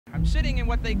I'm sitting in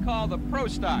what they call the Pro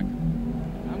Stock.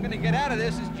 I'm going to get out of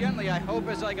this as gently, I hope,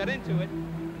 as I got into it.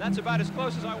 That's about as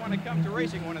close as I want to come to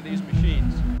racing one of these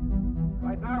machines.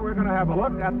 Right now, we're going to have a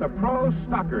look at the Pro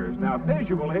Stockers. Now,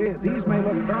 visually, these may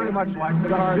look very much like the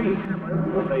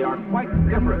RV, but they are quite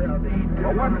different.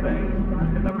 For one thing,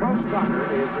 the Pro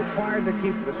Stocker is required to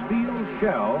keep the steel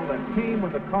shell that came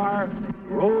when the car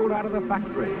rolled out of the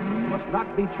factory. Must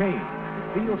not be changed.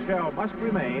 The steel shell must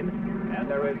remain, and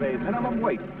there is a minimum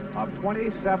weight of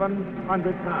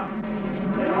 2,700 pounds.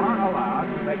 They are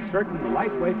allowed to make certain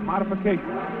lightweight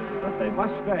modifications, but they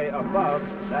must stay above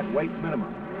that weight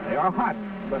minimum. They are hot,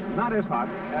 but not as hot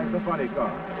as the funny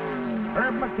car.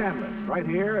 Herb McCandless right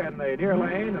here in the near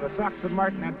lane of the Sox and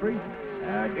Martin entry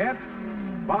against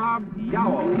Bob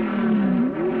Yowell.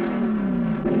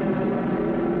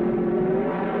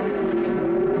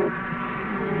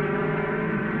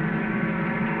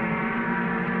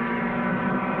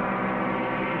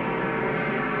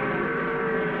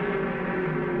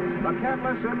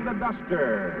 McCandless in the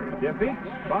Duster defeats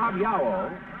Bob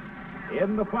Yowell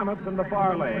in the Plymouth in the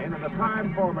far lane, and the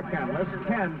time for McCandless,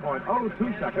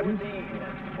 10.02 seconds.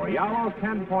 For Yowell,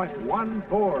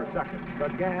 10.14 seconds.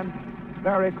 Again,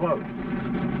 very close.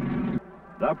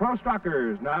 The Pro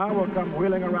Stockers now will come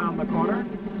wheeling around the corner.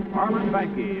 Arlen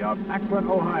Banky of Akron,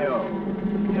 Ohio,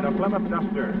 in a Plymouth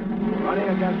Duster, running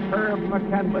against Herb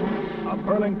McCandless of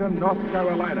Burlington, North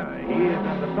Carolina. He is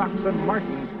in the Sox and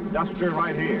Martin Duster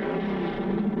right here.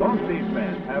 Both these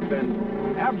men have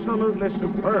been absolutely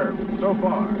superb so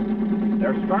far.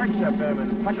 Their starts have been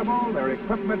impeccable. Their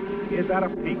equipment is at a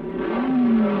peak.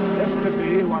 This could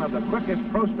be one of the quickest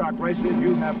Pro Stock races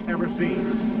you have ever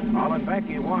seen. Arlen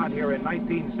Banky won here in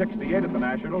 1968 at the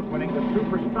Nationals, winning the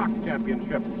Super Stock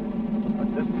Championship.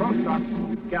 But this Pro Stock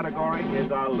category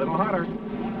is a little hotter.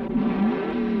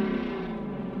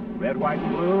 Red, white,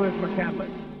 and blue is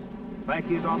McCandless.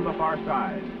 Banky's on the far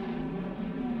side.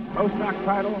 Pro Stock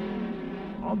title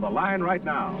on the line right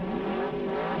now.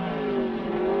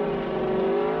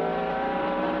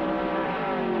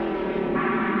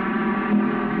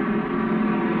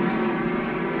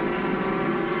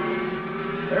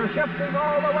 They're shifting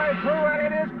all the way through, and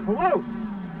it is close.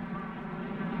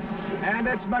 And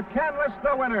it's McCandless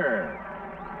the winner.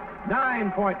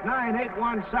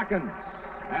 9.981 seconds.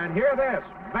 And hear this,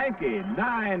 Banky,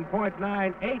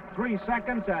 9.983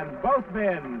 seconds, and both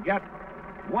men get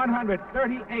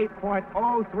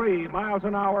 138.03 miles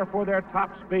an hour for their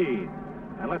top speed.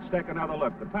 And let's take another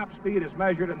look. The top speed is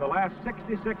measured in the last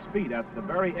 66 feet at the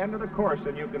very end of the course,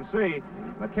 and you can see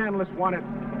McCandless won it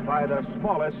by the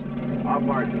smallest of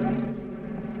margins.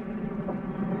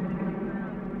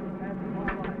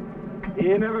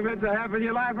 You never been so happy in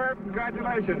your life, Herb?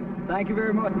 Congratulations. Thank you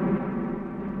very much.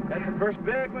 That's the first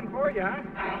big one for you, huh?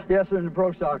 Yes, sir, in the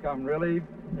Pro Stock, I'm really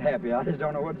happy. I just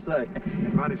don't know what to say.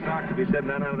 Ronnie Sox would be sitting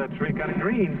down under that tree kind of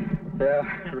green. Yeah,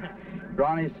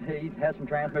 Ronnie's, he had some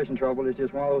transmission trouble. It's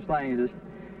just one of those things.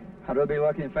 I'd rather be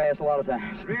lucky and fast a lot of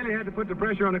times. Really had to put the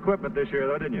pressure on equipment this year,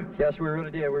 though, didn't you? Yes, we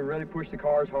really did. We really pushed the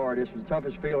cars hard. This was the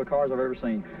toughest field of cars I've ever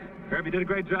seen. Herb, you did a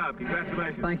great job.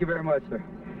 Congratulations. Thank you very much, sir.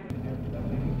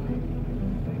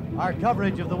 Our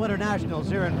coverage of the Winter Nationals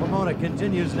here in Pomona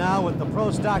continues now with the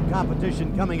Pro Stock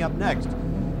competition coming up next.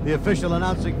 The official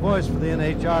announcing voice for the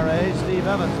NHRA, Steve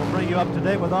Evans, will bring you up to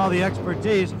date with all the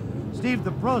expertise. Steve,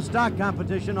 the Pro Stock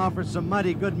competition offers some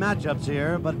mighty good matchups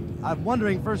here, but I'm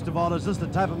wondering, first of all, is this the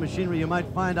type of machinery you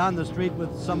might find on the street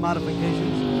with some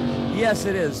modifications? Yes,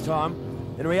 it is, Tom.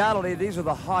 In reality, these are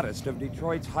the hottest of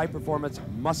Detroit's high-performance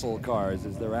muscle cars,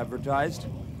 as they're advertised.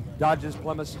 Dodges,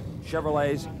 Plymouths,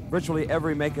 Chevrolets, virtually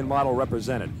every make and model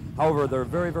represented. However, they're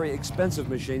very, very expensive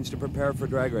machines to prepare for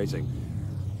drag racing.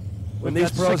 When these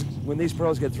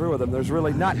pros get through with them, there's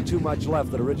really not too much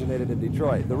left that originated in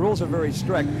Detroit. The rules are very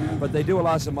strict, but they do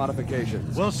allow some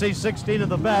modifications. We'll see 16 of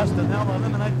the best, and they'll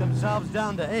eliminate themselves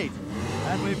down to 8.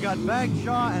 And we've got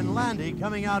Bagshaw and Landy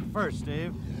coming out first,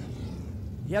 Steve.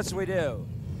 Yes, we do.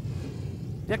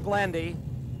 Dick Landy,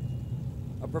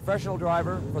 a professional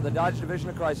driver for the Dodge Division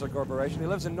of Chrysler Corporation. He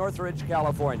lives in Northridge,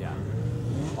 California.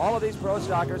 All of these Pro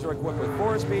Stockers are equipped with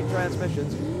 4-speed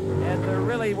transmissions, and they're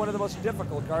really one of the most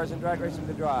difficult cars in drag racing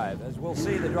to drive. As we'll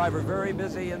see, the driver very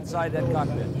busy inside that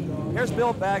cockpit. Here's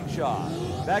Bill Bagshaw.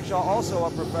 Bagshaw, also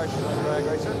a professional drag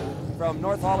racer from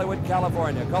North Hollywood,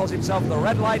 California. Calls himself the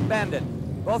Red Light Bandit.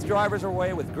 Both drivers are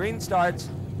away with green starts.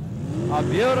 A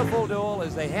beautiful duel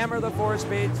as they hammer the 4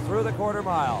 speeds through the quarter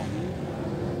mile.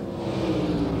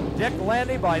 Dick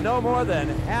Landy by no more than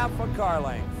half a car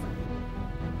length.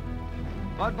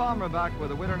 Bud Palmer back with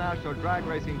the Winter National Drag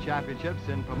Racing Championships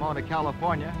in Pomona,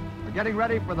 California. We're getting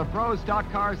ready for the Pro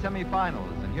Stock Car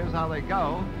semifinals, and here's how they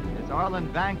go.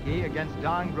 Arlen Banke against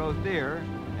Don Grothier,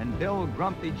 and Bill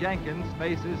Grumpy Jenkins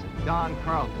faces Don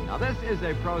Carlton. Now, this is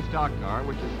a Pro Stock car,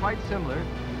 which is quite similar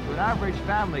to an average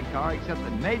family car, except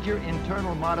that major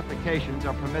internal modifications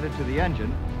are permitted to the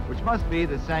engine, which must be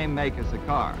the same make as the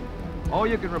car. Oh,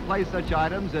 you can replace such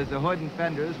items as the hood and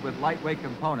fenders with lightweight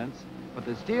components, but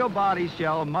the steel body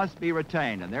shell must be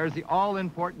retained, and there's the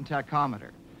all-important tachometer.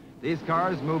 These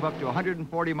cars move up to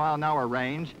 140-mile-an-hour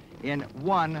range in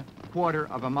 1/4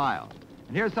 of a mile.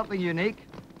 And here's something unique,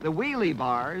 the wheelie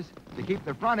bars to keep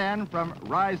the front end from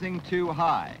rising too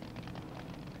high.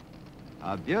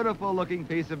 A beautiful-looking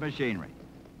piece of machinery.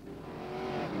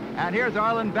 And here's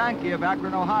Arlen Banke of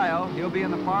Akron, Ohio. He'll be in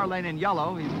the far lane in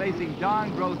yellow. He's facing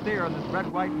Don Grothier in this red,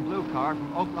 white, and blue car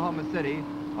from Oklahoma City,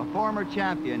 a former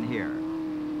champion here.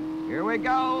 Here we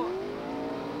go.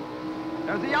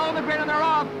 There's the yellow, the green, and they're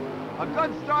off. A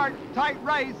good start, tight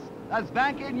race. That's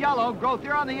Banke in yellow.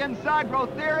 Grothier on the inside.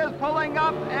 Grothier is pulling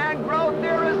up, and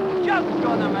Grothier is just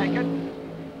going to make it.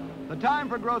 The time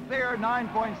for Grothier,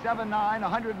 9.79,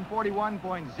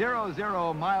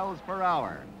 141.00 miles per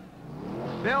hour.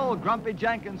 Bill Grumpy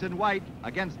Jenkins in white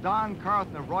against Don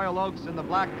Carlton of Royal Oaks in the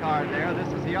black car there.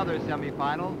 This is the other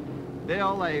semifinal.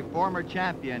 Bill, a former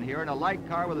champion here in a light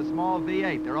car with a small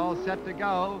V8. They're all set to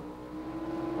go.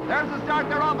 There's the start.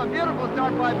 They're off. A beautiful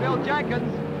start by Bill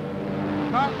Jenkins.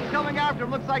 Carlton's coming after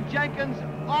him. Looks like Jenkins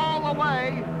all the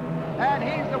way. And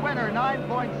he's the winner,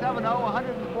 9.70,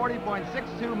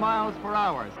 140.62 miles per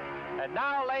hour. And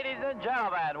now, ladies and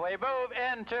gentlemen, we move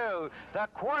into the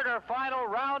quarterfinal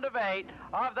round of 8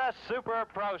 of the Super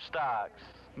Pro Stocks.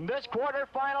 This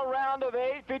quarterfinal round of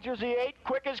 8 features the 8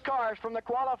 quickest cars from the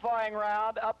qualifying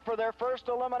round up for their first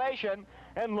elimination.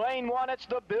 In lane 1, it's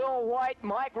the Bill White,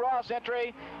 Mike Ross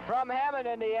entry from Hammond,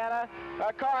 Indiana.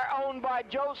 A car owned by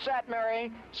Joe Satmary,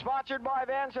 sponsored by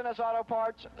Van Zinnes Auto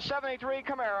Parts, 73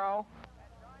 Camaro.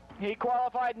 He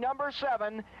qualified number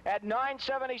 7 at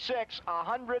 976,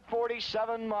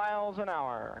 147 miles an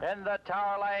hour. In the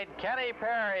tower lane, Kenny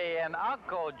Perry and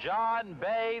Uncle John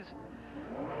Bay's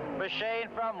machine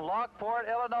from Lockport,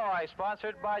 Illinois,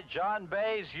 sponsored by John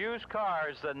Bay's Used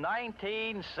Cars, the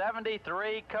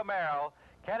 1973 Camaro.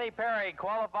 Kenny Perry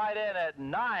qualified in at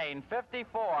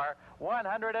 954,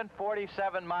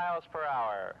 147 miles per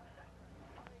hour.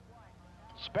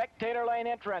 Spectator lane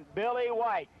entrant, Billy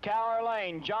White, Tower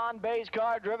Lane, John Bay's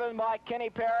car driven by Kenny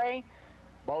Perry.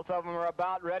 Both of them are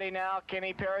about ready now.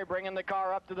 Kenny Perry bringing the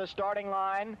car up to the starting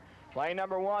line. Lane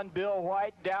number 1, Bill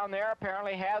White down there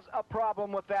apparently has a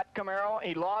problem with that Camaro.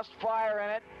 He lost fire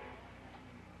in it.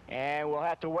 And we'll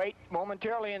have to wait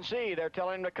momentarily and see. They're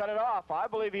telling him to cut it off. I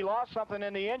believe he lost something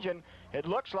in the engine. It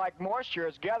looks like moisture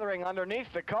is gathering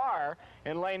underneath the car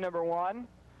in lane number 1.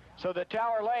 So the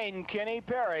Tower Lane, Kenny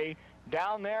Perry,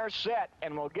 down there set,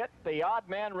 and we'll get the odd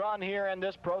man run here in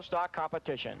this Pro Stock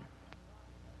competition.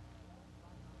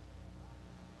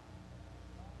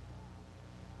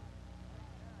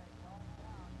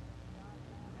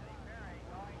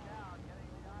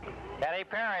 Kenny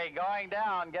Perry going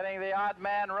down, getting the odd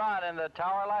man run in the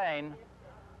Tower Lane.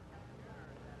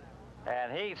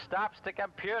 And he stops the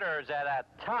computers at a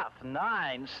tough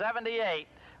 978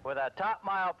 with a top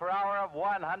mile per hour of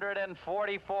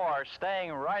 144,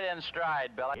 staying right in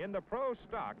stride, Billy. In the Pro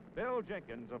Stock, Bill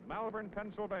Jenkins of Malvern,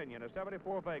 Pennsylvania, in a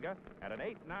 74 Vega, had an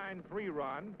 8.93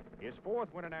 run, his 4th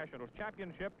Winternationals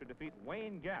championship, to defeat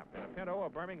Wayne Gap in a Pinto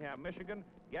of Birmingham, Michigan.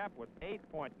 Gap with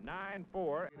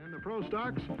 8.94. In the Pro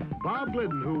Stocks, Bob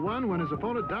Glidden, who won when his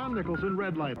opponent Don Nicholson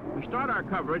red light. We start our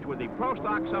coverage with the Pro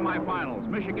Stock semifinals.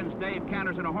 Michigan's Dave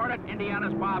Canners in a Hornet,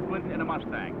 Indiana's Bob Glidden in a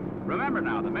Mustang. Remember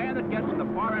now, the man that gets to the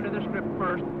far end of the strip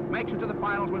first makes it to the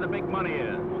finals where the big money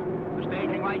is. The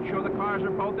staging lights show the cars are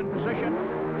both in position.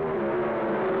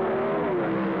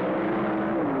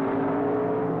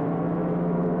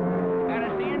 And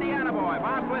it's the Indiana boy,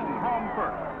 Bob Glidden, home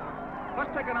first.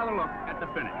 Let's take another look at the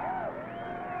finish.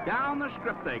 Down the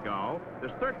strip they go,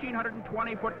 this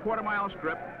 1,320-foot quarter-mile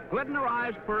strip. Glidden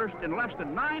arrives first in less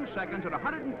than 9 seconds at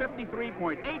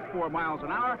 153.84 miles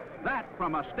an hour. That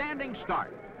from a standing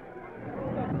start.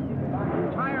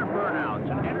 Tire burnouts,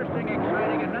 an interesting,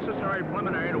 exciting, and necessary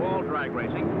preliminary to all drag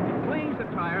racing. It cleans the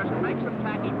tires and makes them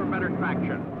tacky for better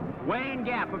traction. Wayne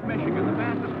Gap of Michigan, the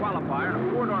fastest qualifier, a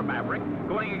 4-door Maverick,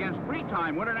 going against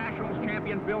 3-time Winternationals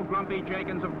champion Bill Grumpy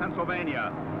Jenkins of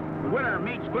Pennsylvania. The winner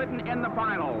meets Glidden in the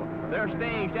final. They're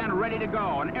staged and ready to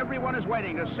go, and everyone is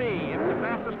waiting to see if the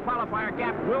fastest qualifier,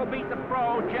 Gap, will beat the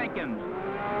pro, Jenkins.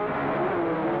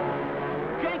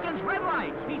 Jenkins red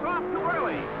lights. He's off too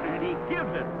early, and he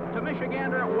gives it to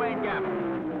Michigander Wayne Gap.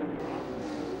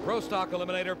 Pro Stock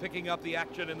Eliminator picking up the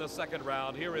action in the second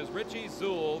round. Here is Richie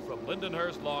Zool from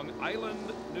Lindenhurst, Long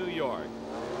Island, New York.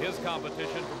 His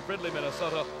competition from Fridley,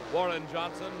 Minnesota, Warren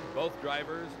Johnson, both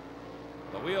drivers.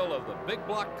 The wheel of the big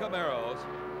block Camaros,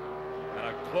 and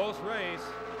a close race.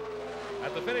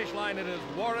 At the finish line, it is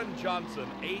Warren Johnson,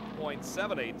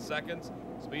 8.78 seconds.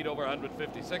 Speed over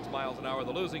 156 miles an hour.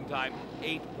 The losing time,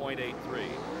 8.83.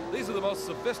 These are the most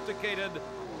sophisticated,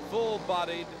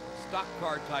 full-bodied, stock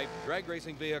car type drag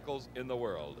racing vehicles in the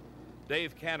world.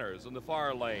 Dave Canners in the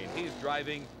far lane. He's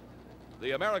driving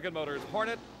the American Motors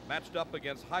Hornet, matched up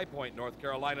against High Point, North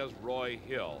Carolina's Roy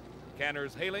Hill.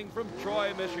 Canners hailing from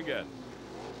Troy, Michigan.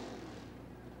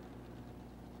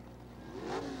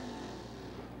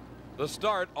 The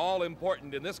start, all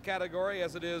important in this category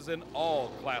as it is in all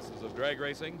classes of drag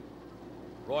racing.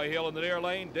 Roy Hill in the near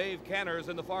lane, Dave Canners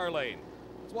in the far lane.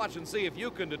 Let's watch and see if you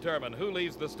can determine who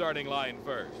leaves the starting line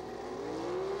first.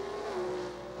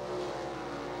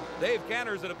 Dave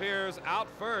Canners, it appears, out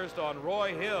first on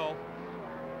Roy Hill.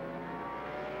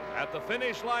 At the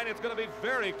finish line, it's going to be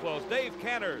very close. Dave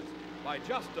Canners by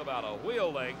just about a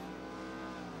wheel length,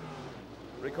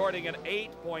 recording an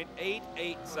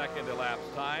 8.88 second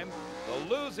elapsed time.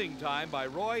 The losing time by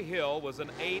Roy Hill was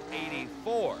an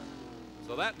 8.84.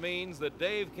 So that means that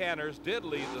Dave Canners did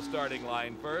leave the starting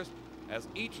line first, as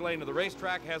each lane of the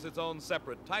racetrack has its own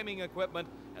separate timing equipment,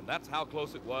 and that's how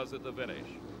close it was at the finish.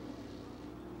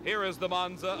 Here is the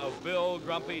Monza of Bill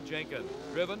Grumpy Jenkins,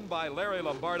 driven by Larry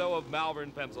Lombardo of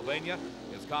Malvern, Pennsylvania.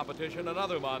 His competition,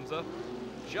 another Monza,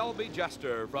 Shelby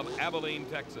Jester from Abilene,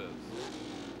 Texas.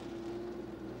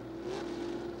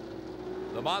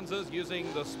 The Monzas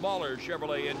using the smaller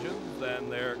Chevrolet engines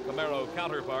than their Camaro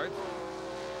counterparts.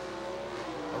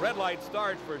 A red light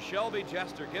start for Shelby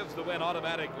Jester gives the win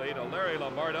automatically to Larry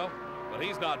Lombardo, but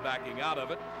he's not backing out of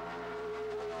it.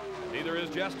 Neither is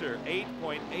Jester.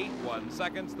 8.81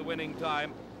 seconds, the winning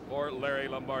time for Larry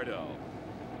Lombardo.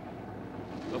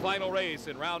 The final race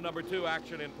in round number 2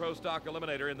 action in Pro Stock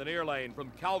Eliminator in the near lane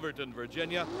from Calverton,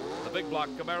 Virginia, the big block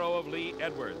Camaro of Lee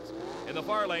Edwards. In the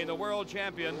far lane, the world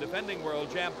champion, defending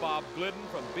world champ Bob Glidden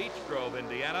from Beech Grove,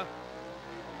 Indiana,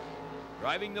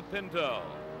 driving the Pinto.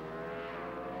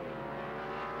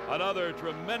 Another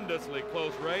tremendously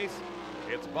close race.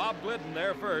 It's Bob Glidden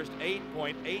there first,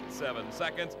 8.87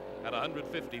 seconds at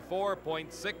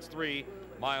 154.63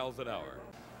 miles an hour.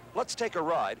 Let's take a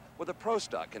ride with a Pro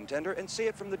Stock contender and see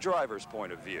it from the driver's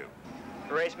point of view.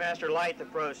 Racemaster, light the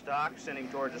Pro Stock, sending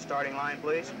towards the starting line,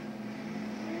 please.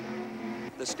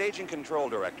 The staging control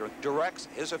director directs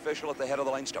his official at the head of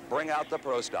the lanes to bring out the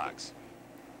Pro Stocks.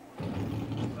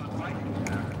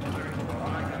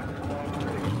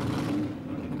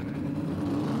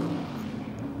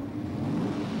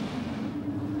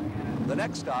 The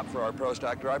next stop for our Pro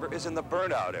Stock driver is in the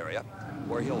burnout area,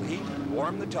 where he'll heat,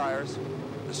 warm the tires,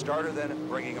 the starter then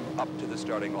bringing him up to the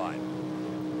starting line.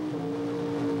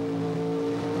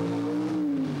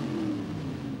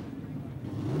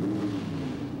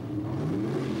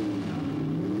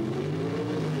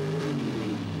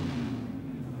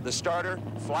 The starter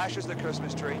flashes the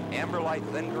Christmas tree, amber light,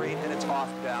 then green, and it's off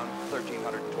down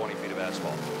 1,320 feet of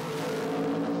asphalt.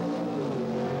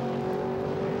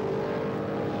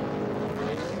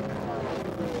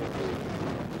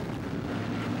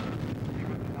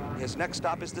 His next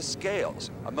stop is the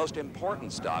scales, a most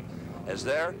important stop, as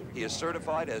there he is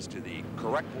certified as to the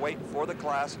correct weight for the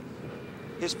class.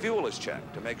 His fuel is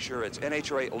checked to make sure it's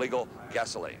NHRA legal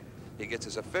gasoline. He gets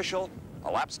his official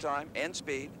elapsed time and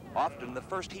speed, often the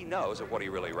first he knows of what he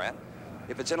really ran.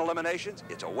 If it's in eliminations,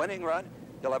 it's a winning run.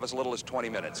 He'll have as little as 20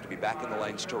 minutes to be back in the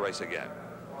lanes to race again.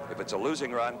 If it's a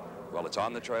losing run, well, it's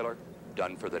on the trailer,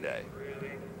 done for the day.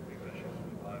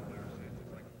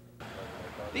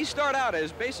 These start out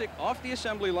as basic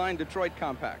off-the-assembly line Detroit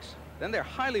compacts. Then they're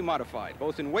highly modified,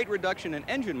 both in weight reduction and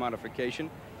engine modification,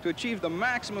 to achieve the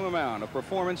maximum amount of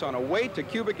performance on a weight to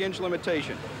cubic inch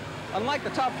limitation. Unlike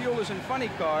the top fuelers in funny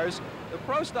cars, the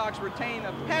Pro Stocks retain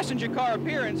a passenger car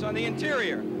appearance on the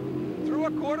interior. Through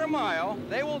a quarter mile,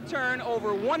 they will turn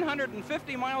over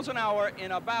 150 miles an hour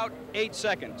in about 8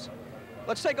 seconds.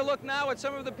 Let's take a look now at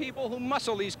some of the people who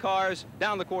muscle these cars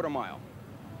down the quarter mile.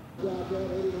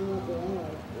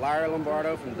 Larry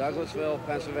Lombardo from Douglasville,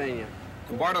 Pennsylvania.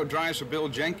 Lombardo drives for Bill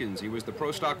Jenkins. He was the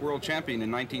Pro Stock World Champion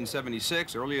in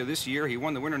 1976. Earlier this year, he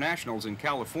won the Winternationals in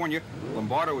California.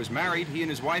 Lombardo is married. He and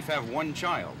his wife have one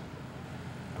child.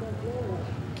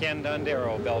 Ken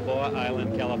Dondero, Balboa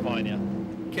Island, California.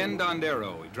 Ken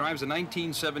Dondero. He drives a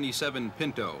 1977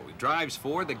 Pinto. He drives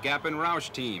for the Gap and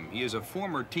Roush team. He is a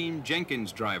former Team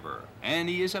Jenkins driver, and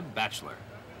he is a bachelor.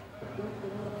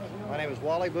 My name is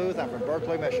Wally Booth. I'm from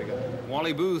Berkeley, Michigan.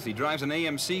 Wally Booth, he drives an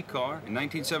AMC car. In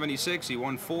 1976, he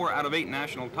won 4 out of 8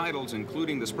 national titles,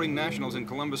 including the Spring Nationals in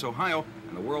Columbus, Ohio,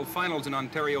 and the World Finals in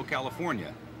Ontario,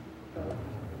 California.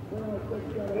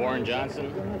 Warren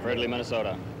Johnson, Fridley,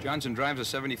 Minnesota. Johnson drives a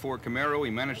 74 Camaro. He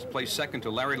managed to place second to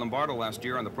Larry Lombardo last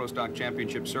year on the Pro Stock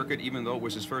Championship circuit, even though it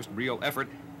was his first real effort.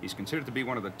 He's considered to be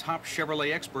one of the top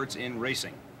Chevrolet experts in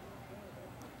racing.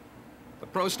 The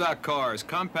Pro Stock car is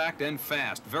compact and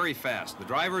fast, very fast. The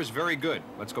driver is very good.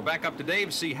 Let's go back up to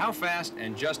Dave to see how fast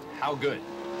and just how good.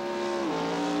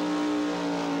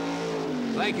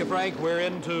 Thank you, Frank. We're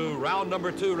into round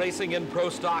number 2 racing in Pro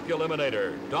Stock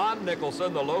Eliminator. Don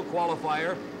Nicholson, the low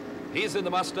qualifier. He's in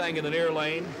the Mustang in the near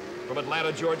lane from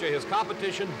Atlanta, Georgia. His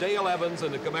competition, Dale Evans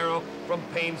in the Camaro from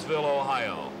Painesville,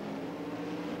 Ohio.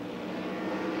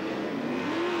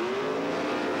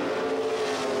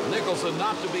 Nicholson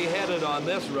not to be headed on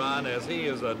this run, as he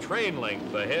is a train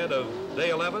length ahead of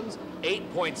Dale Evans.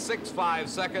 8.65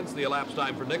 seconds, the elapsed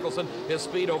time for Nicholson. His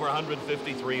speed over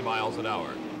 153 miles an hour.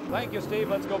 Thank you, Steve.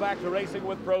 Let's go back to racing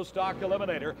with Pro Stock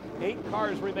Eliminator. 8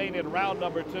 cars remain in round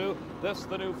number 2. This,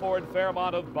 the new Ford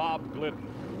Fairmont of Bob Glidden.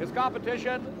 His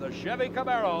competition, the Chevy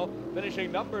Camaro,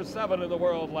 finishing number 7 in the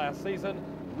world last season,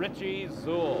 Richie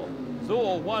Zuhl.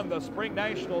 Zuhl won the Spring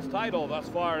Nationals title thus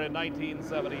far in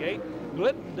 1978.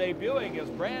 Glidden debuting his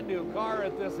brand new car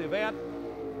at this event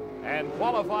and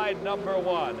qualified number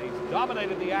 1. He's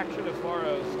dominated the action as far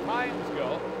as times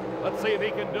go. Let's see if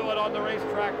he can do it on the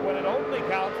racetrack when it only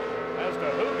counts as to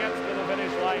who gets to the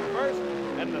finish line first.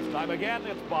 And this time again,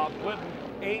 it's Bob Glidden,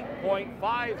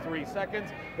 8.53 seconds.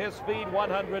 His speed,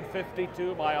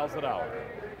 152 miles an hour.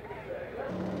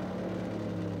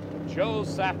 Joe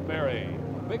Sapberry,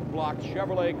 big block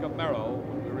Chevrolet Camaro.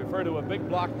 When we refer to a big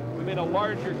block, we mean a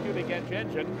larger cubic inch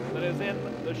engine that is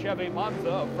in the Chevy Monza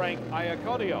of Frank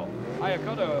Iacodio.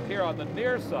 Iacodio here on the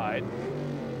near side.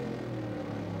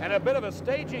 And a bit of a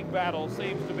staging battle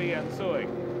seems to be ensuing.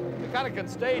 They kind of can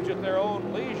stage at their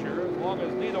own leisure as long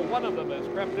as neither one of them has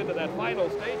crept into that final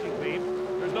staging beam.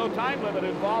 There's no time limit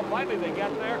involved. Finally, they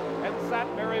get there, and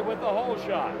Sapberry with the hole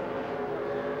shot.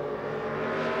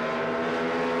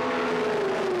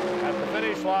 At the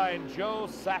finish line, Joe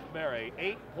Sapberry,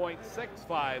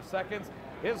 8.65 seconds.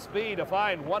 His speed a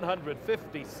fine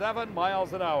 157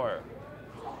 miles an hour.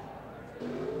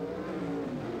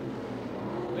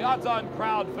 The odds-on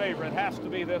crowd favorite has to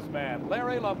be this man,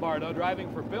 Larry Lombardo,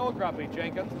 driving for Bill Grumpy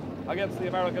Jenkins against the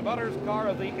American Motors car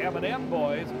of the M&M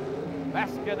boys,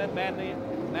 Baskin and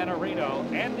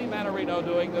Manarino. Andy Manarino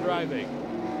doing the driving.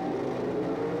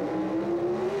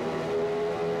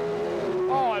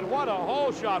 Oh, and what a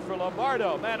hole shot for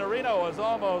Lombardo. Manarino was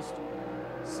almost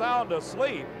sound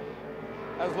asleep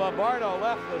as Lombardo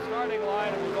left the starting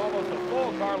line. It was almost a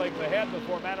full car length ahead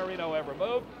before Manarino ever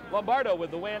moved. Lombardo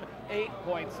with the win,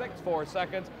 8.64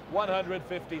 seconds,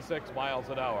 156 miles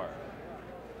an hour.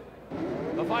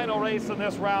 The final race in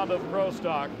this round of Pro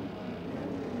Stock.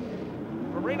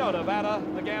 From Reno, Nevada,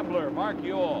 the gambler, Mark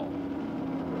Ewell.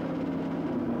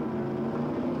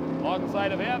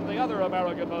 Alongside of him, the other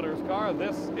American Motors car.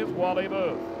 This is Wally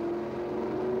Booth.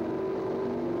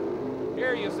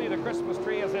 Here you see the Christmas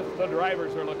tree as if the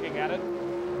drivers are looking at it.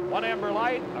 One amber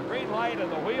light, a green light,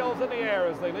 and the wheels in the air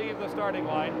as they leave the starting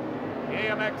line. The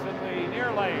AMX in the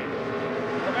near lane,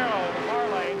 Camaro in the far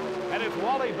lane, and it's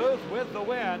Wally Booth with the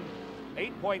win.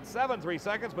 8.73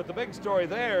 seconds, but the big story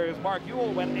there is Mark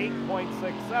Ewell went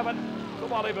 8.67, so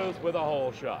Wally Booth with a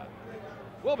hole shot.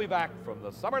 We'll be back from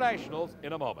the Summer Nationals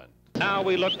in a moment. Now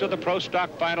we look to the Pro Stock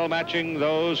final matching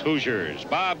those Hoosiers,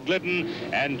 Bob Glidden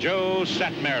and Joe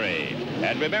Sapberry.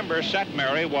 And remember,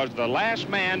 Sapberry was the last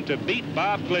man to beat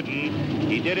Bob Glidden.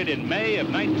 He did it in May of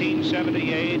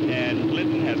 1978, and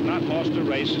Glidden has not lost a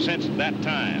race since that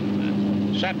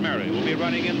time. Sapberry will be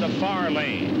running in the far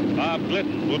lane. Bob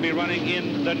Glidden will be running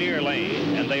in the near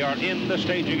lane, and they are in the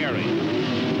staging area.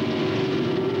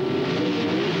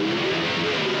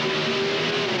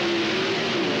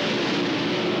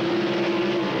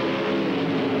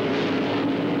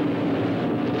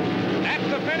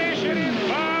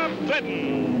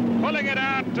 Pulling it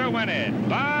out to win it,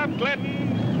 Bob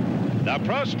Glidden, the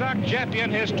Pro Stock champion,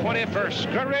 his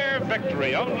 21st career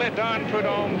victory. Only Don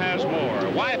Prudhomme has more.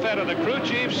 Wife out of the crew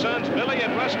chief, sons Billy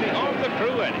and Rusty on the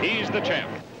crew, and he's the champ.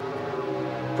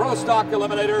 Pro Stock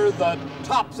Eliminator, the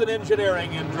tops in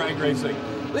engineering in drag racing.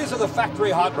 These are the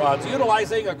factory hot rods,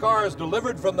 utilizing a car as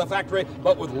delivered from the factory,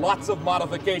 but with lots of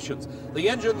modifications. The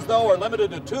engines, though, are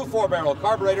limited to 2 4-barrel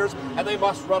carburetors, and they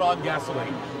must run on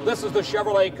gasoline. This is the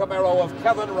Chevrolet Camaro of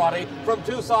Kevin Roddy from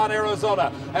Tucson, Arizona.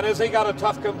 And as he got a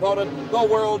tough component, the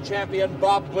world champion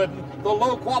Bob Glidden the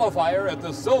low qualifier at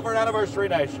the Silver Anniversary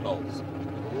Nationals.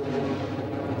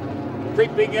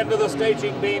 Creeping into the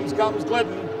staging beams comes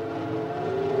Glidden,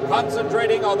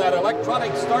 concentrating on that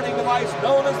electronic starting device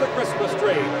known as the Christmas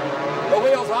tree. The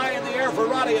wheels high in the air for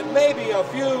Roddy. It may be a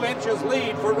few inches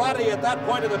lead for Roddy at that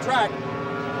point of the track,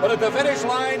 but at the finish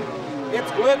line,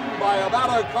 it's Glidden by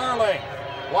about a car length.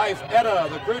 Wife Etta,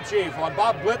 the crew chief on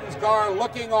Bob Glidden's car,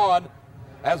 looking on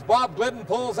as Bob Glidden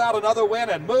pulls out another win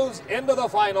and moves into the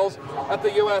finals at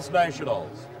the U.S.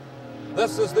 Nationals.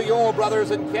 This is the Yule brothers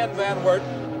and Ken Van Wert.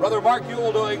 Brother Mark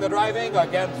Yule doing the driving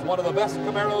against one of the best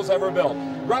Camaros ever built.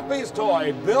 Grumpy's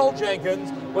toy, Bill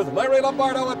Jenkins, with Larry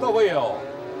Lombardo at the wheel.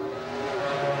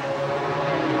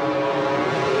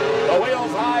 The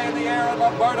wheels high in the air and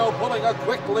Lombardo pulling a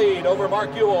quick lead over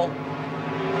Mark Yule.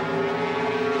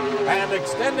 And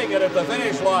extending it at the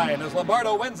finish line as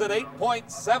Lombardo wins it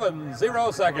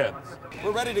 8.70 seconds.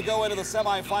 We're ready to go into the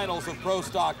semifinals of Pro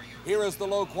Stock. Here is the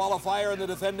low qualifier and the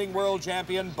defending world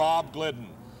champion, Bob Glidden.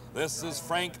 This is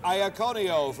Frank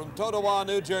Iaconio from Totowa,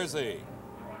 New Jersey.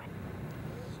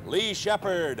 Lee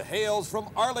Shepard hails from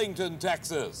Arlington,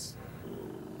 Texas.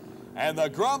 And the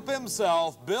grump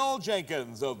himself, Bill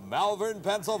Jenkins of Malvern,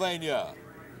 Pennsylvania.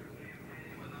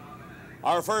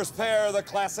 Our first pair, the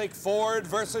classic Ford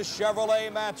versus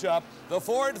Chevrolet matchup. The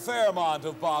Ford Fairmont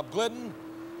of Bob Glidden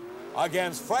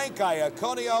against Frank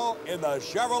Iaconio in the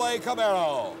Chevrolet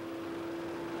Camaro.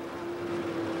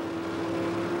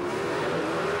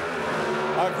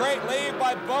 A great lead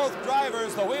by both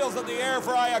drivers. The wheels in the air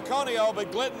for Iaconio,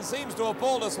 but Glidden seems to have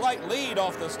pulled a slight lead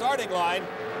off the starting line.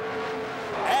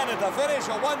 And at the finish,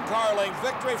 a one-car length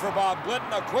victory for Bob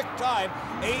Glidden. A quick time,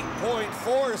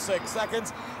 8.46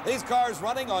 seconds. These cars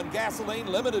running on gasoline,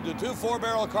 limited to 2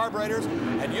 4-barrel carburetors,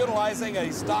 and utilizing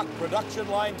a stock production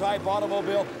line type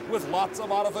automobile with lots of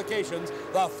modifications,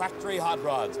 the factory hot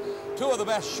rods. 2 of the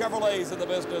best Chevrolets in the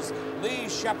business. Lee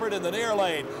Shepard in the near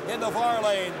lane. In the far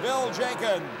lane, Bill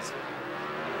Jenkins.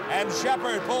 And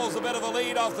Shepard pulls a bit of a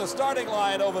lead off the starting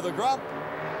line over the grump.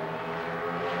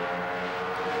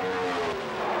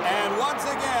 And once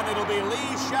again, it'll be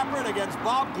Lee Shepard against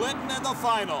Bob Glidden in the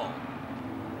final.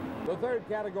 The third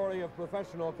category of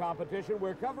professional competition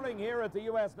we're covering here at the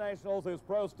U.S. Nationals is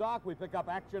Pro Stock. We pick up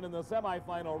action in the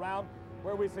semifinal round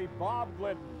where we see Bob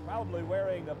Glidden proudly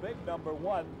wearing the big number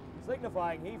 1,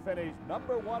 signifying he finished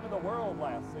number 1 in the world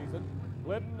last season.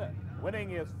 Glidden, winning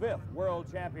his 5th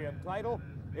world champion title,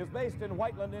 is based in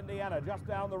Whiteland, Indiana, just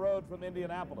down the road from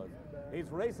Indianapolis. He's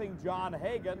racing John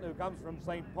Hagan, who comes from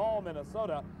St. Paul,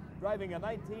 Minnesota, driving a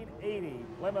 1980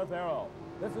 Plymouth Arrow.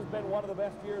 This has been one of the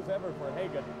best years ever for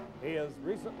Hagan. He has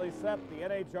recently set the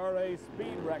NHRA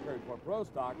speed record for Pro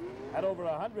Stock at over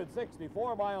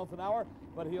 164 miles an hour,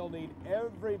 but he'll need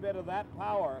every bit of that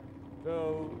power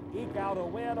to eke out a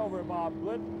win over Bob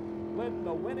Glidden. Glidden,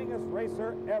 the winningest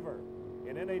racer ever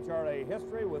in NHRA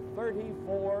history, with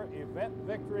 34 event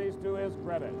victories to his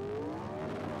credit.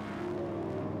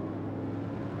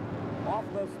 Off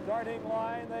the starting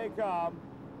line they come.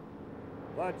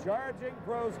 The charging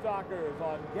Pro Stockers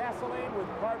on gasoline with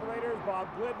carburetors. Bob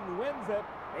Glidden wins it,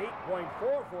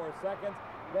 8.44 seconds,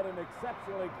 but an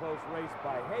exceptionally close race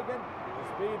by Hagan. The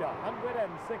speed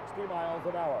 160 miles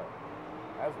an hour.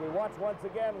 As we watch once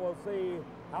again, we'll see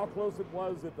how close it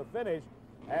was at the finish,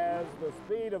 as the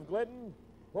speed of Glidden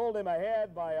pulled him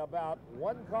ahead by about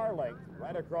 1 car length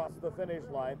right across the finish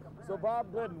line. So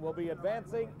Bob Glidden will be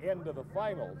advancing into the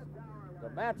finals to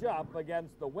match up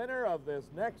against the winner of this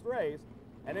next race,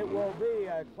 and it will be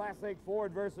a classic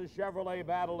Ford versus Chevrolet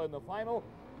battle in the final,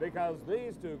 because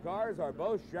these 2 cars are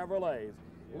both Chevrolets.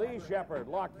 Lee Shepard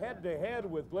locked head-to-head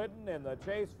with Glidden in the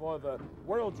chase for the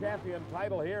world champion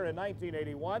title here in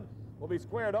 1981, will be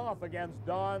squared off against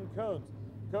Don Kuntz.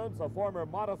 Kuntz, a former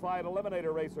modified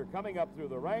eliminator racer, coming up through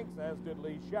the ranks, as did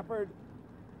Lee Shepard.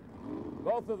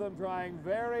 Both of them trying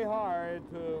very hard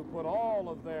to put all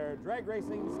of their drag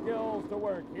racing skills to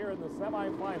work here in the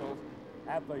semifinals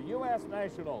at the U.S.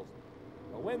 Nationals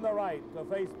to win the right to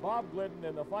face Bob Glidden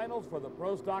in the finals for the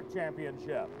Pro Stock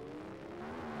Championship.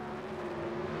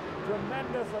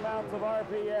 Tremendous amounts of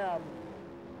RPM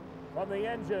from the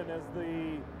engine as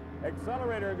the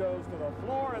accelerator goes to the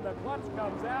floor and the clutch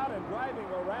comes out, and driving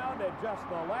around at just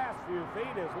the last few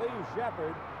feet is Lee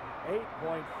Shepard,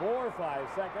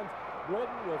 8.45 seconds.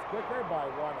 Glidden was quicker by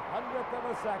 1/100th of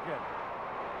a second.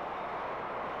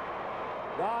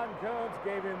 Don Kuntz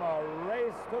gave him a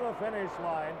race to the finish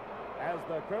line as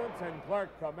the Kuntz and Clark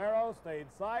Camaro stayed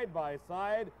side by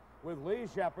side with Lee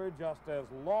Shepard just as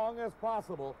long as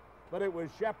possible, but it was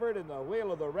Shepard in the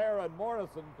wheel of the Rare and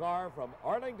Morrison car from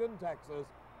Arlington, Texas,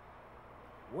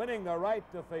 winning the right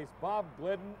to face Bob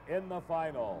Glidden in the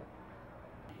final.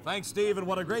 Thanks, Steve, and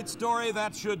what a great story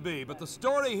that should be. But the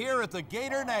story here at the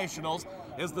Gator Nationals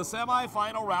is the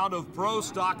semifinal round of Pro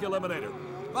Stock Eliminator.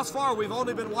 Thus far, we've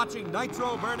only been watching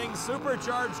nitro-burning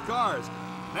supercharged cars.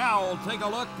 Now we'll take a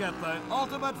look at the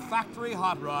ultimate factory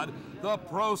hot rod, the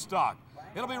Pro Stock.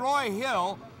 It'll be Roy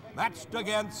Hill matched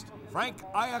against Frank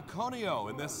Iaconio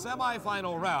in this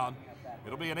semifinal round.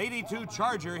 It'll be an 82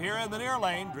 Charger here in the near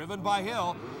lane, driven by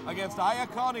Hill against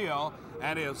Iaconio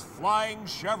and his Flying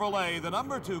Chevrolet, the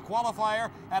number 2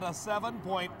 qualifier at a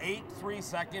 7.83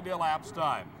 second elapsed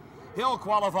time. Hill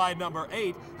qualified number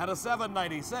 8 at a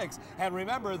 7.96, and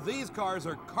remember, these cars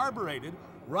are carbureted,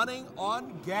 running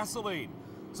on gasoline.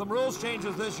 Some rules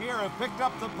changes this year have picked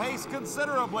up the pace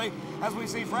considerably as we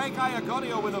see Frank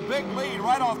Iaconio with a big lead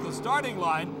right off the starting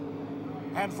line.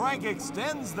 And Frank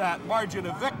extends that margin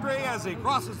of victory as he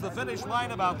crosses the finish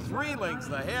line about 3 lengths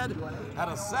ahead at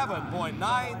a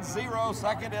 7.90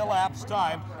 second elapsed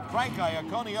time. Frank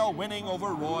Iaconio winning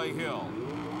over Roy Hill.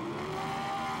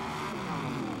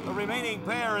 The remaining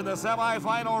pair in the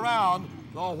semifinal round,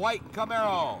 the white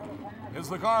Camaro, is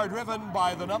the car driven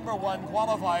by the number 1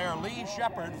 qualifier, Lee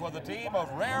Shepard, for the team of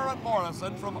Rare and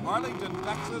Morrison from Arlington,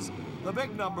 Texas. The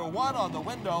big number 1 on the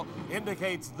window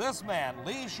indicates this man,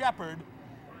 Lee Shepard,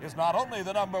 is not only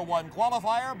the number 1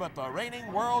 qualifier, but the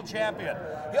reigning world champion.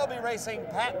 He'll be racing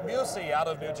Pat Busey out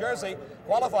of New Jersey,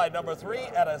 qualified number 3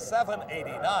 at a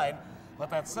 7.89. But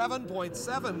that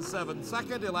 7.77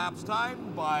 second elapsed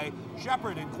time by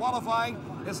Shepard in qualifying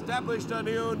established a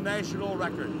new national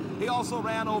record. He also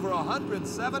ran over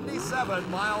 177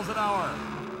 miles an hour.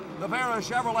 The pair of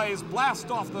Chevrolets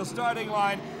blast off the starting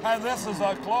line, and this is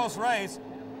a close race.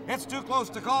 It's too close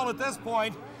to call at this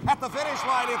point. At the finish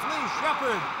line, it's Lee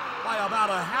Shepard by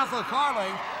about a half a car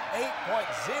length,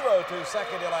 8.02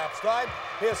 second elapsed time.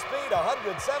 His speed,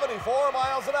 174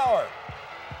 miles an hour.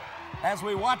 As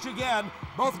we watch again,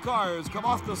 both cars come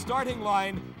off the starting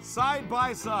line side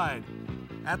by side.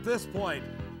 At this point,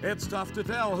 it's tough to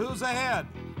tell who's ahead.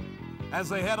 As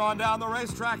they head on down the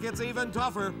racetrack, it's even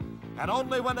tougher. And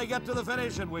only when they get to the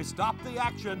finish and we stop the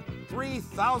action,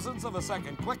 0.03 of a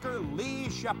second quicker, Lee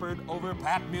Shepard over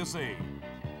Pat Busey.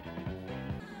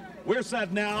 We're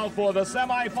set now for the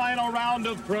semifinal round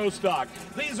of Pro Stock.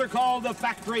 These are called the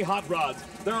factory hot rods.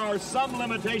 There are some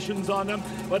limitations on them,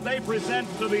 but they present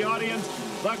to the audience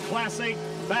the classic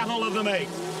battle of the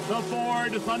makes. The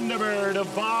Ford Thunderbird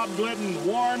of Bob Glidden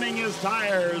warming his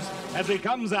tires as he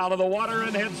comes out of the water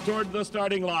and heads toward the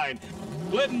starting line.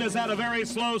 Glidden has had a very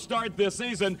slow start this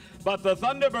season, but the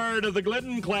Thunderbird of the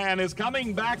Glidden clan is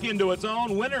coming back into its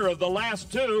own, winner of the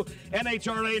last 2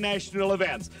 NHRA national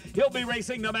events. He'll be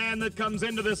racing the man that comes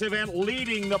into this event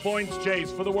leading the points chase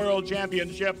for the World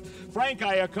Championship, Frank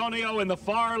Iaconio in the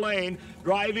far lane,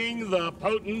 driving the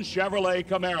potent Chevrolet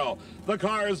Camaro. The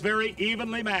car is very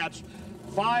evenly matched.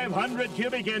 500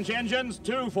 cubic inch engines,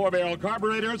 2 4-barrel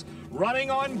carburetors,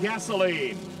 running on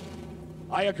gasoline.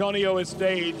 Iaconio is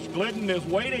staged. Glidden is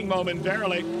waiting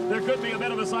momentarily. There could be a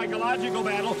bit of a psychological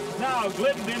battle. Now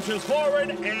Glidden inches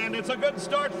forward, and it's a good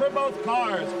start for both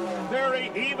cars.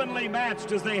 Very evenly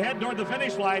matched as they head toward the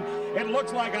finish line. It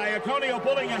looks like Iaconio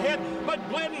pulling ahead, but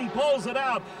Glidden pulls it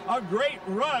out. A great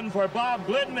run for Bob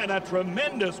Glidden and a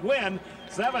tremendous win.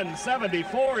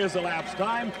 7.74 is elapsed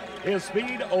time. His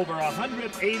speed over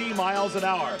 180 miles an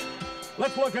hour.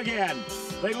 Let's look again.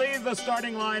 They leave the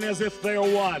starting line as if they're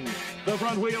one. The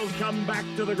front wheels come back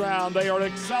to the ground. They are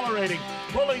accelerating,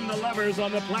 pulling the levers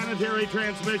on the planetary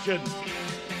transmission.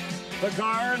 The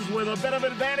cars with a bit of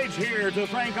advantage here to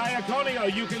Frank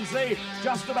Iaconio. You can see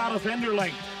just about a fender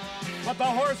length. But the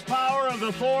horsepower of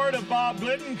the Ford of Bob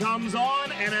Glidden comes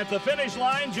on, and at the finish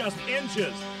line, just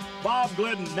inches. Bob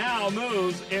Glidden now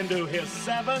moves into his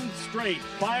 7th straight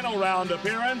final round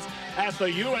appearance at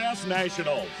the U.S.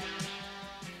 Nationals.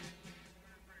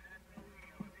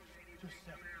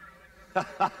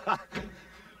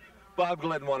 Bob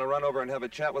Glidden want to run over and have a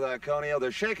chat with Iaconio. They're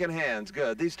shaking hands.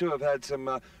 Good. These two have had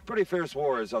some pretty fierce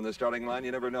wars on the starting line.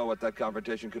 You never know what that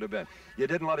confrontation could have been. You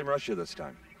didn't let him rush you this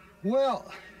time. Well,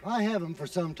 I haven't for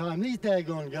some time. These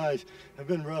daggone guys have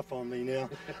been rough on me now.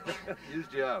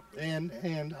 Used you up. And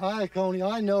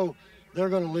Iaconio, I know they're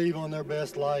going to leave on their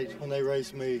best lights when they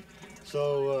race me.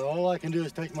 So all I can do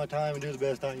is take my time and do the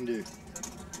best I can do.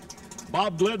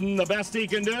 Bob Glidden, the best he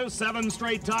can do, 7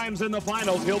 straight times in the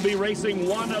finals. He'll be racing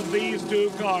one of these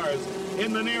 2 cars.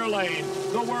 In the near lane,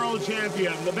 the world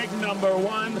champion, the big number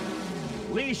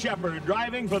 1, Lee Shepard,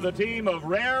 driving for the team of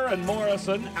Rare and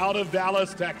Morrison out of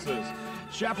Dallas, Texas.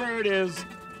 Shepard is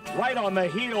right on the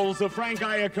heels of Frank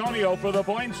Iaconio for the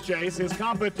points chase. His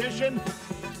competition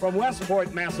from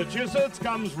Westport, Massachusetts,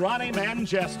 comes Ronnie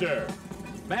Manchester.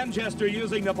 Manchester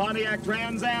using the Pontiac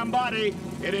Trans Am body.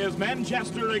 It is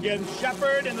Manchester against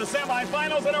Shepard in the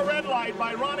semifinals, and a red light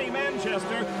by Ronnie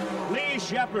Manchester. Lee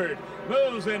Shepard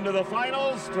moves into the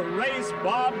finals to race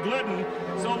Bob Glidden.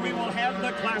 So we will have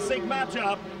the classic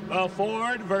matchup, the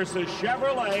Ford versus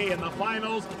Chevrolet in the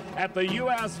finals at the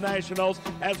U.S. Nationals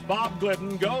as Bob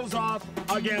Glidden goes off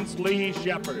against Lee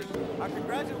Shepard. Our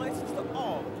congratulations to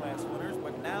all the class winners,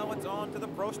 but now it's on to the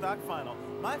Pro Stock final,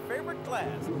 my favorite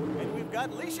class. And we've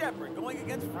got Lee Shepard going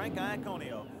against Frank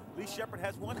Iaconio. Lee Shepard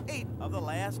has won 8 of the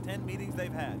last 10 meetings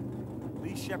they've had.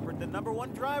 Lee Shepard, the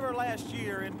 #1 driver last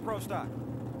year in Pro Stock.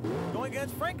 Going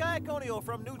against Frank Iaconio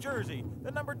from New Jersey,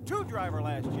 the #2 driver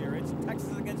last year. It's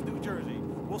Texas against New Jersey.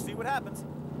 We'll see what happens.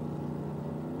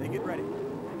 They get ready.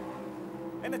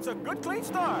 And it's a good, clean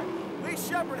start. Lee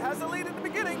Shepard has the lead in the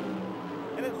beginning.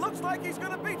 And it looks like he's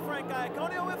going to beat Frank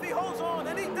Iaconio if he holds on,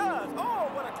 and he does. Oh,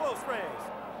 what a close race.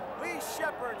 Lee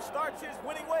Shepard starts his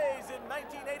winning ways in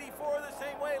 1984 the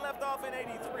same way left off in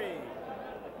 '83.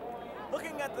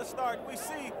 Looking at the start, we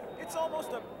see it's almost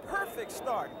a perfect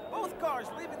start. Both cars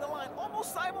leaving the line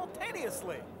almost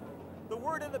simultaneously. The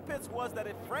word in the pits was that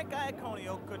if Frank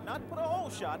Iaconio could not put a hole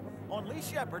shot on Lee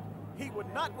Shepard, he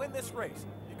would not win this race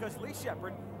because Lee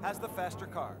Shepard has the faster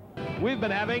car. We've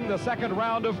been having the second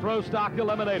round of Pro Stock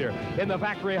Eliminator. In the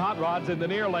factory hot rods in the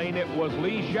near lane, it was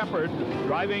Lee Shepard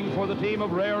driving for the team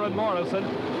of Rare and Morrison.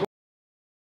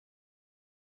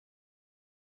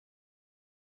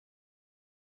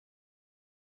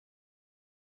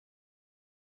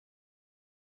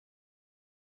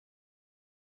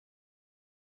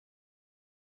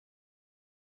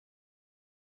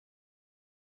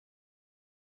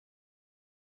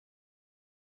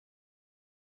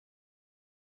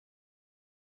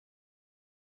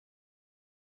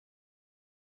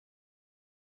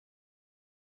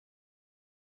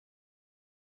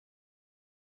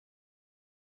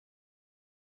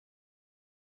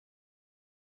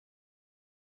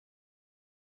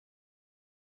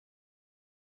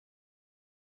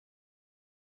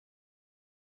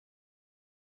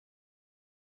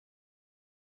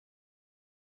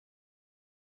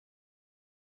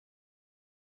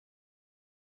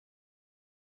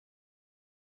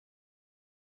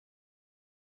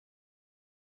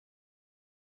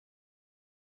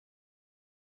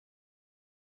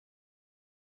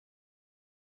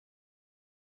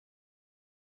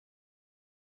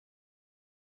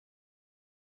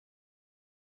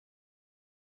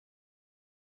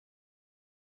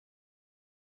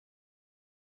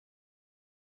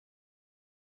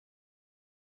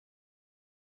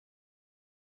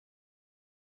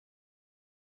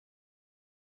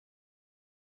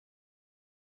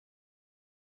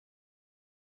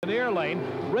 Near lane,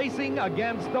 racing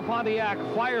against the Pontiac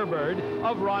Firebird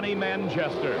of Ronnie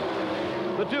Manchester.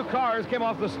 The two cars came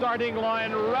off the starting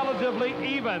line relatively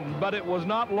even, but it was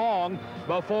not long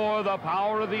before the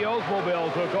power of the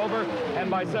Oldsmobile took over, and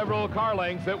by several car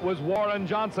lengths, it was Warren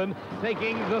Johnson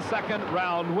taking the second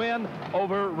round win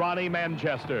over Ronnie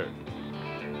Manchester.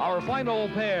 Our final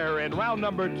pair in round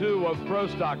 #2 of Pro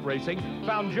Stock racing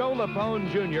found Joe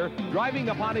Lapone Jr. driving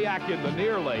a Pontiac in the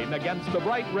near lane against the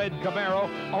bright red Camaro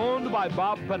owned by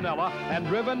Bob Piniella and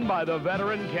driven by the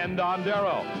veteran Ken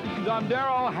Dondero.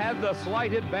 Dondero had the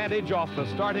slight advantage off the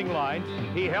starting line.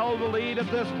 He held the lead at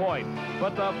this point,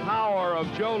 but the power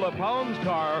of Joe Lapone's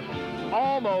car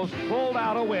almost pulled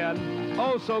out a win.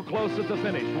 Oh, so close at the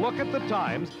finish. Look at the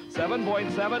times.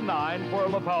 7.79 for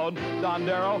Lapone.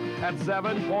 Dondero at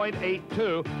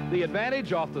 7.82. The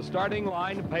advantage off the starting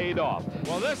line paid off.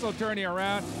 Well, this will turn you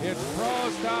around. It's Pro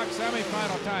Stock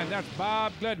semifinal time. That's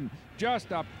Bob Glidden.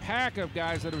 Just a pack of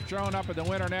guys that have shown up at the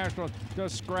Winter Nationals to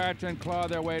scratch and claw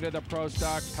their way to the Pro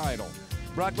Stock title.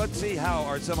 Brock, let's see how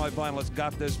our semifinalists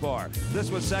got this far. This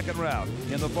was second round.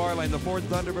 In the far lane, the Ford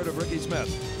Thunderbird of Ricky Smith.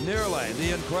 Near lane,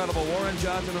 the incredible Warren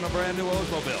Johnson in a brand new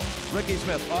Oldsmobile. Ricky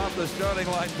Smith off the starting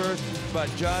line first,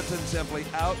 but Johnson simply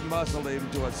out-muscled him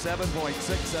to a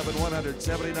 7.67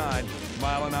 179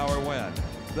 mile-an-hour win.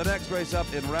 The next race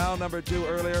up in round #2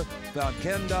 earlier found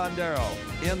Ken Dondero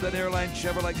in the near lane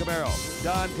Chevrolet Camaro.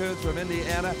 Don Kuntz from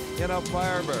Indiana in a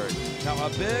Firebird. Now a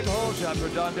big hole shot for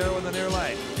Dondero in the near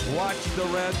lane. Watch the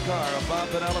red car of Bob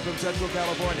Piniella from Central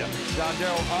California.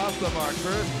 Dondero off the mark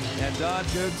first, and Don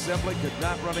Kuntz simply could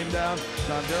not run him down.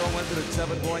 Dondero wins it at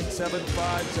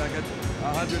 7.75 seconds,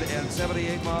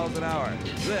 178 miles an hour.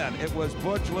 Then it was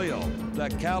Butch Leal, the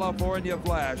California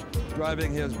Flash,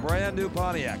 driving his brand new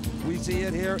Pontiac. We see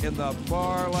it here in the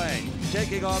far lane,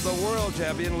 taking on the world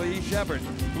champion Lee Shepard.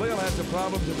 Leal had some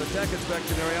problems in the tech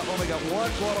inspection area, only got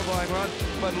one qualifying run,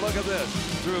 but look at this.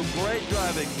 Through great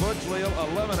driving, Butch Leal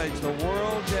eliminates the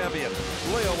world champion.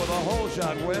 Leal with a whole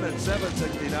shot win at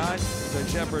 7:69 to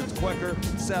Shepard's quicker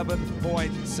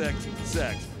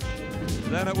 7.66.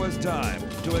 Then it was time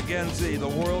to again see the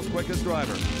world's quickest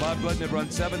driver. Bob Glidden had run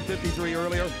 7:53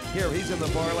 earlier. Here he's in the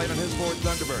far lane on his Ford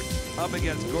Thunderbird, up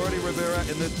against Gordy Rivera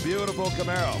in this beautiful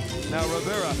Camaro. Now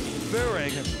Rivera,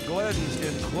 fearing Glidden's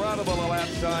incredible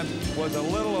elapsed time, was a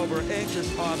little over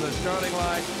inches on the starting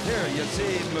line. Here you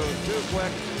see him move too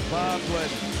quick. Bob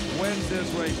Glidden wins this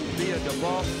race via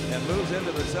default and moves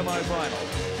into the semifinals.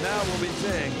 Now we'll be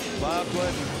seeing Bob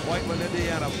Glidden, Whiteland,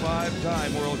 Indiana,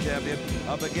 5-time world champion,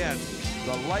 up against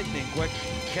the lightning quick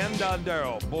Ken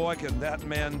Dondero. Boy, can that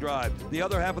man drive. The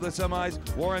other half of the semis,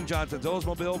 Warren Johnson's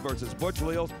Oldsmobile versus Butch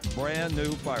Leal's brand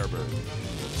new Firebird.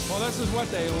 Well, this is what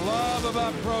they love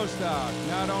about Pro Stock.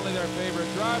 Not only their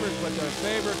favorite drivers, but their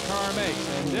favorite car makes.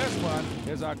 And this one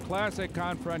is a classic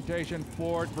confrontation,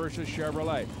 Ford versus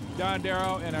Chevrolet.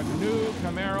 Dondero in a new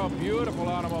Camaro, beautiful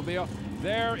automobile.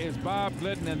 There is Bob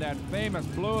Glidden in that famous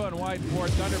blue and white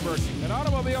Ford Thunderbird. An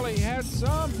automobile he had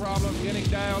some problems getting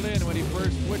dialed in when he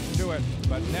first switched to it,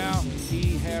 but now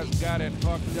he has got it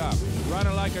hooked up,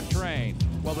 running like a train.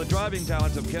 Well, the driving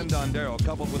talents of Ken Dondero,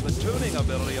 coupled with the tuning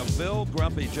ability of Bill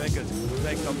Grumpy Jenkins,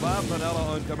 makes the Bob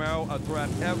Pinello-owned Camaro a threat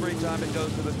every time it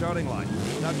goes to the starting line.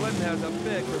 Now, Glidden has a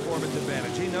big performance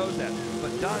advantage. He knows that.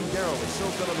 But Dondero is so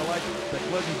good on the light that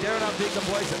Glidden dare not be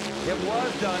complacent. It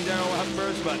was Dondero out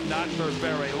first, but not for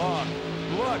very long.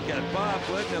 Look at Bob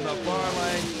Glidden in the far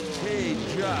lane. He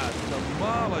just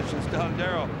demolishes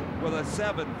Dondero with a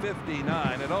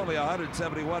 7:59 at only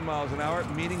 171 miles an hour,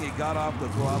 meaning he got off the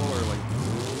throttle early.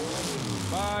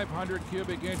 500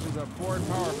 cubic inches of Ford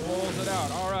power pulls it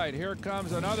out. All right, here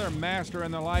comes another master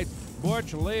in the light,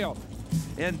 Butch Leal.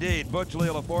 Indeed, Butch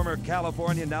Leal, a former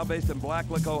Californian, now based in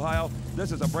Blacklick, Ohio.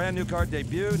 This is a brand new car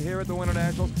debuted here at the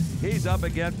Winternationals. He's up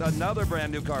against another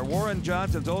brand new car, Warren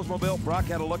Johnson's Oldsmobile. Brock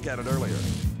had a look at it earlier.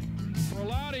 For a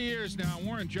lot of years now,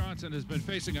 Warren Johnson has been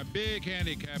facing a big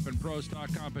handicap in Pro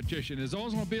Stock competition. His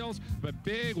Oldsmobiles, but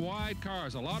big, wide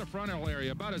cars, a lot of frontal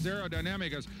area, about as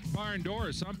aerodynamic as barn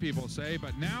doors, some people say.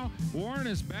 But now, Warren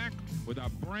is back with a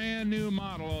brand new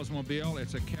model Oldsmobile.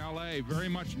 It's a Calais, very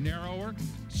much narrower,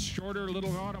 shorter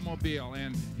little automobile.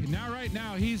 And now, right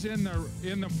now, he's in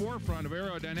the forefront of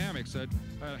aerodynamics, a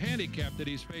handicap that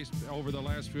he's faced over the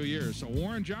last few years. So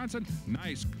Warren Johnson,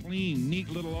 nice, clean, neat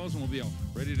little Oldsmobile,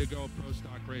 ready to go Pro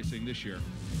Stock racing this year.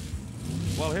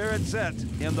 Well, here it's set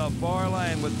in the far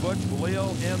lane with Butch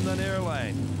Leal in the near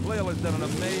lane. Leal has done an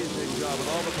amazing job with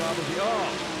all the problems.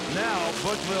 Now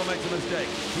Butch Leal makes a mistake.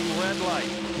 He red light.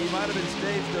 He might have been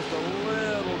staged just a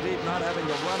little deep, not having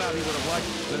the run out he would have liked.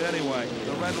 But anyway,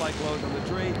 the red light glows on the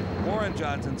tree. Warren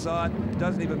Johnson saw it.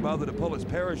 Doesn't even bother to pull his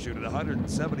parachute at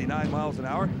 179 miles an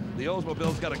hour. The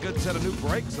Oldsmobile's got a good set of new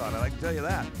brakes on it, I can tell you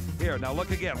that. Here, now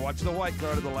look again. Watch the white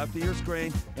car to the left of your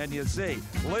screen, and you see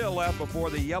Leal left before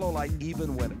the yellow light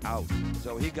even went out.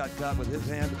 So he got caught with his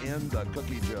hand in the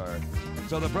cookie jar.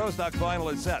 So the Pro Stock final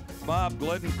is set. Bob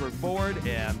Glidden for Ford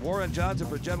and Warren Johnson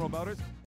for General Motors.